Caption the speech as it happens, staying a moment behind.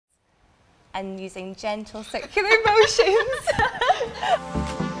and using gentle circular motions.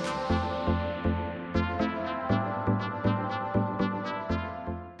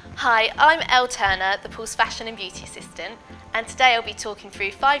 Hi, I'm Elle Turner, the Pool's Fashion and Beauty Assistant, and today I'll be talking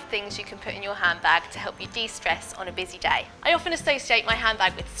through 5 things you can put in your handbag to help you de-stress on a busy day. I often associate my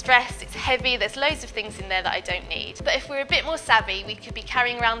handbag with stress. It's heavy, there's loads of things in there that I don't need. But if we're a bit more savvy, we could be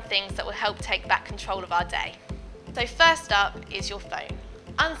carrying around things that will help take back control of our day. So first up is your phone.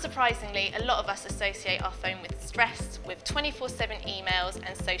 Unsurprisingly, a lot of us associate our phone with stress, with 24/7 emails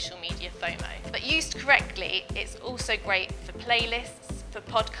and social media FOMO. But used correctly, it's also great for playlists, for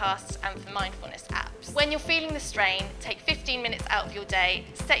podcasts and for mindfulness apps. When you're feeling the strain, take 15 minutes out of your day,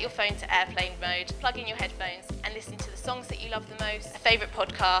 set your phone to airplane mode, plug in your headphones and listen to the songs that you love the most, a favourite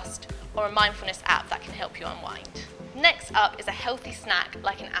podcast or a mindfulness app that can help you unwind. Next up is a healthy snack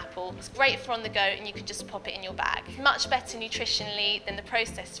like an apple. It's great for on the go and you can just pop it in your bag. Much better nutritionally than the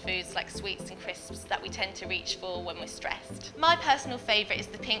processed foods like sweets and crisps that we tend to reach for when we're stressed. My personal favourite is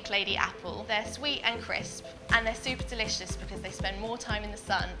the Pink Lady apple. They're sweet and crisp and they're super delicious because they spend more time in the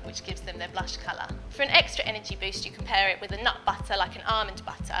sun, which gives them their blush colour. For an extra energy boost, you can pair it with a nut butter like an almond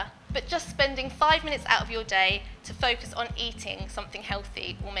butter. But just spending 5 minutes out of your day to focus on eating something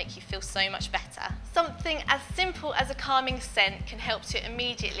healthy will make you feel so much better. Something as simple as a calming scent can help to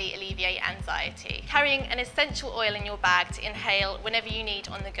immediately alleviate anxiety. Carrying an essential oil in your bag to inhale whenever you need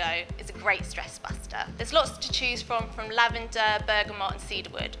on the go is a great stress buster. There's lots to choose from lavender, bergamot and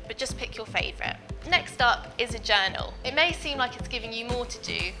cedarwood, but just pick your favourite. Next up is a journal. It may seem like it's giving you more to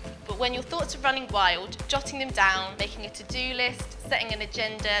do, but when your thoughts are running wild, jotting them down, making a to-do list, setting an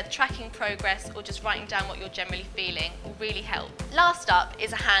agenda, tracking progress, or just writing down what you're generally feeling will really help. Last up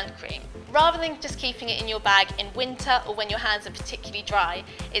is a hand cream. Rather than just keeping it in your bag in winter or when your hands are particularly dry,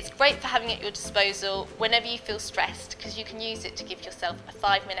 it's great for having it at your disposal whenever you feel stressed because you can use it to give yourself a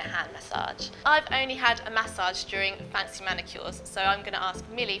 5-minute hand massage. I've only had a massage during fancy manicures, so I'm going to ask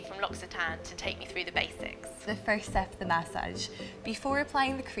Millie from L'Occitane to take me through the basics. The first step of the massage. Before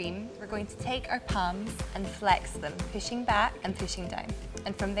applying the cream, we're going to take our palms and flex them, pushing back and pushing down.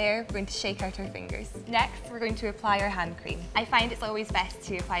 And from there, we're going to shake out our fingers. Next, we're going to apply our hand cream. I find it's always best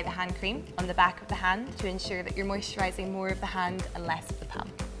to apply the hand cream on the back of the hand to ensure that you're moisturising more of the hand and less of the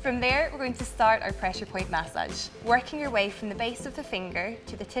palm. From there, we're going to start our pressure point massage. Working your way from the base of the finger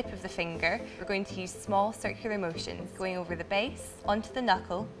to the tip of the finger, we're going to use small circular motions, going over the base, onto the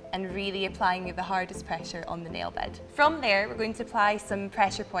knuckle, and really applying the hardest pressure on the nail bed. From there, we're going to apply some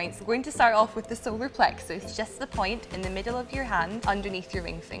pressure points. We're going to start off with the solar plexus, just the point in the middle of your hand underneath your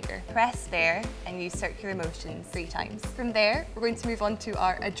ring finger. Press there and use circular motions 3 times. From there, we're going to move on to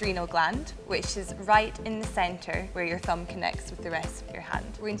our adrenal gland, which is right in the center where your thumb connects with the rest of your hand.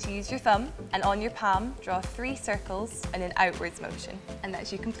 We're going to use your thumb and on your palm, draw 3 circles in an outwards motion. And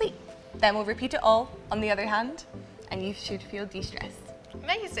that's you complete. Then we'll repeat it all on the other hand and you should feel de-stressed.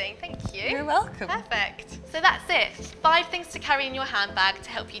 Amazing, thank you. You're welcome. Perfect. So that's it. 5 things to carry in your handbag to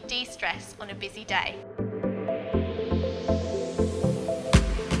help you de-stress on a busy day.